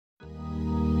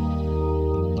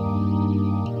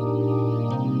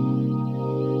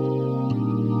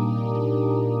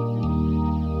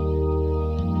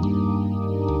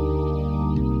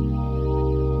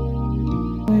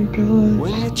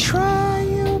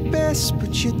rest,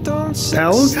 but you don't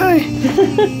okay?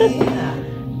 Yeah.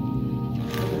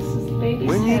 This is the baby's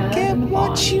when you head get and the what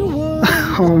body. you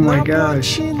want, Oh my not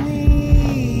gosh. what you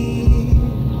need.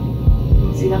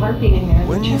 See the heart beating there in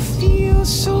When the you chest. feel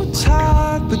so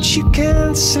tired, but you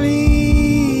can't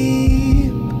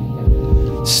sleep,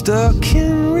 stuck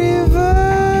in reverse.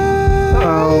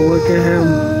 Oh, look at him.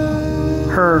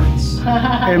 Her.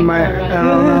 In my, I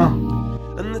don't know.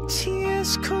 And the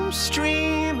tears come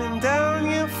streaming down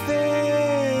your face.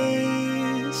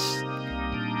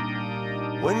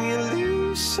 When you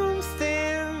lose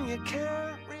something you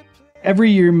can't replace. Every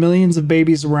year, millions of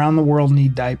babies around the world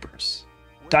need diapers.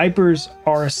 Diapers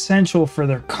are essential for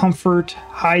their comfort,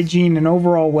 hygiene, and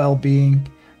overall well-being,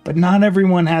 but not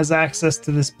everyone has access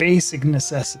to this basic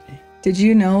necessity. Did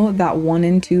you know that 1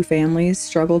 in 2 families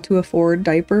struggle to afford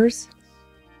diapers?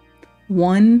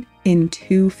 1 in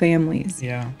 2 families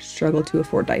struggle to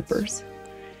afford diapers.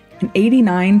 And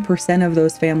 89% of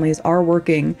those families are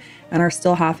working and are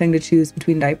still having to choose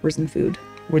between diapers and food.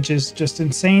 Which is just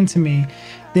insane to me.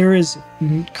 There is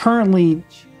currently,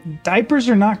 diapers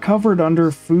are not covered under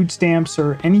food stamps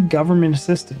or any government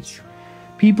assistance.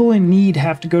 People in need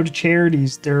have to go to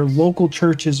charities, their local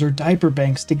churches, or diaper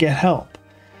banks to get help.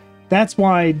 That's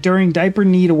why during Diaper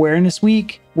Need Awareness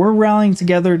Week, we're rallying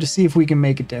together to see if we can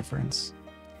make a difference.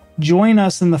 Join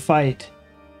us in the fight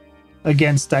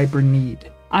against diaper need.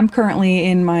 I'm currently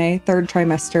in my 3rd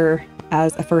trimester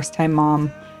as a first-time mom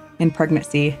in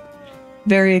pregnancy.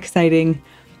 Very exciting.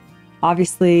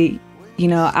 Obviously, you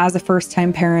know, as a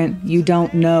first-time parent, you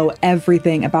don't know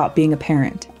everything about being a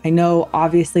parent. I know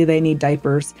obviously they need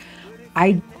diapers.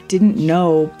 I didn't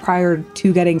know prior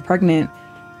to getting pregnant,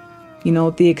 you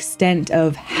know, the extent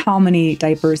of how many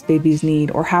diapers babies need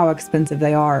or how expensive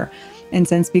they are. And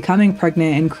since becoming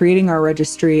pregnant and creating our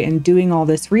registry and doing all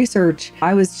this research,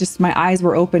 I was just, my eyes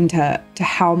were open to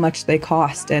how much they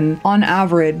cost. And on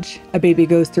average, a baby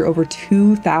goes through over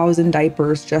 2,000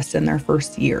 diapers just in their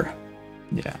first year.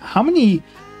 Yeah. How many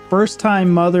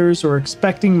first-time mothers or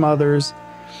expecting mothers,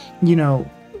 you know,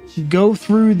 go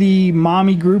through the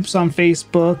mommy groups on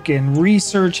Facebook and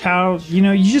research how, you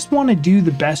know, you just want to do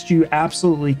the best you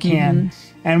absolutely can.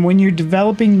 And when you're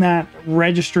developing that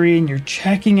registry and you're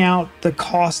checking out the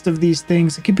cost of these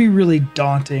things, it can be really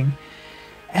daunting.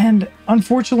 And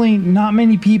unfortunately, not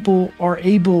many people are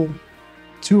able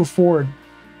to afford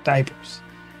diapers.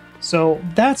 So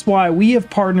that's why we have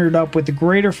partnered up with the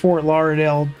Greater Fort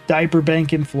Lauderdale Diaper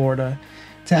Bank in Florida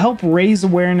to help raise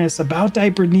awareness about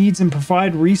diaper needs and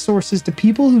provide resources to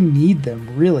people who need them,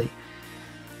 really.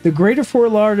 The Greater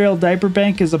Fort Lauderdale Diaper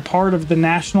Bank is a part of the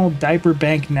National Diaper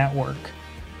Bank Network.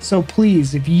 So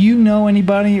please, if you know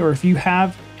anybody or if you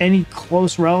have any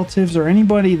close relatives or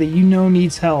anybody that you know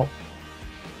needs help,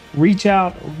 reach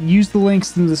out, use the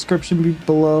links in the description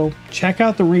below, check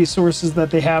out the resources that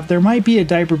they have. There might be a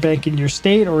diaper bank in your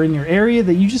state or in your area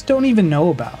that you just don't even know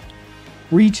about.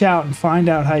 Reach out and find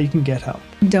out how you can get help.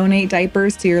 Donate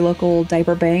diapers to your local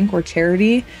diaper bank or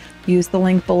charity. Use the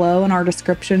link below in our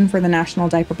description for the National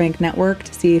Diaper Bank Network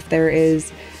to see if there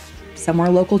is somewhere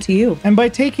local to you. And by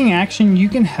taking action, you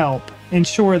can help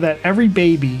ensure that every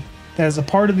baby that is a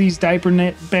part of these diaper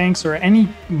banks or any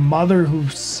mother who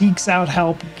seeks out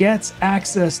help gets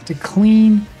access to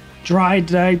clean, dry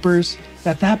diapers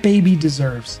that baby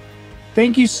deserves.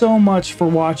 Thank you so much for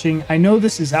watching. I know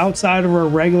this is outside of our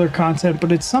regular content,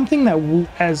 but it's something that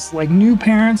as like new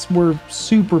parents, we're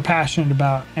super passionate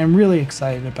about and really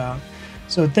excited about.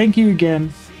 So thank you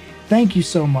again. Thank you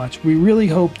so much. We really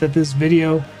hope that this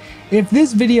video, if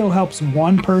this video helps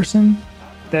one person,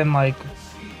 then like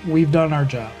we've done our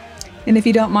job. And if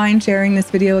you don't mind sharing this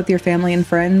video with your family and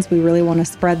friends, we really want to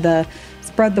spread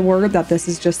the word that this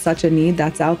is just such a need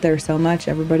that's out there so much.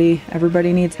 Everybody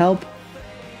needs help.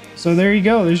 So there you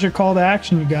go. There's your call to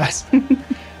action, you guys.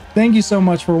 Thank you so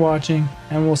much for watching,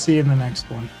 and we'll see you in the next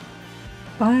one.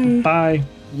 Bye. Bye.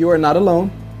 You are not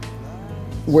alone.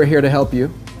 We're here to help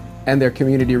you, and there are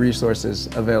community resources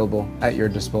available at your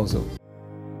disposal.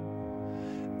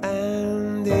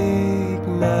 And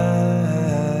ignite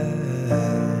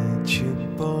your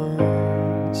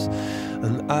bones,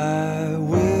 and I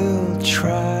will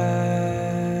try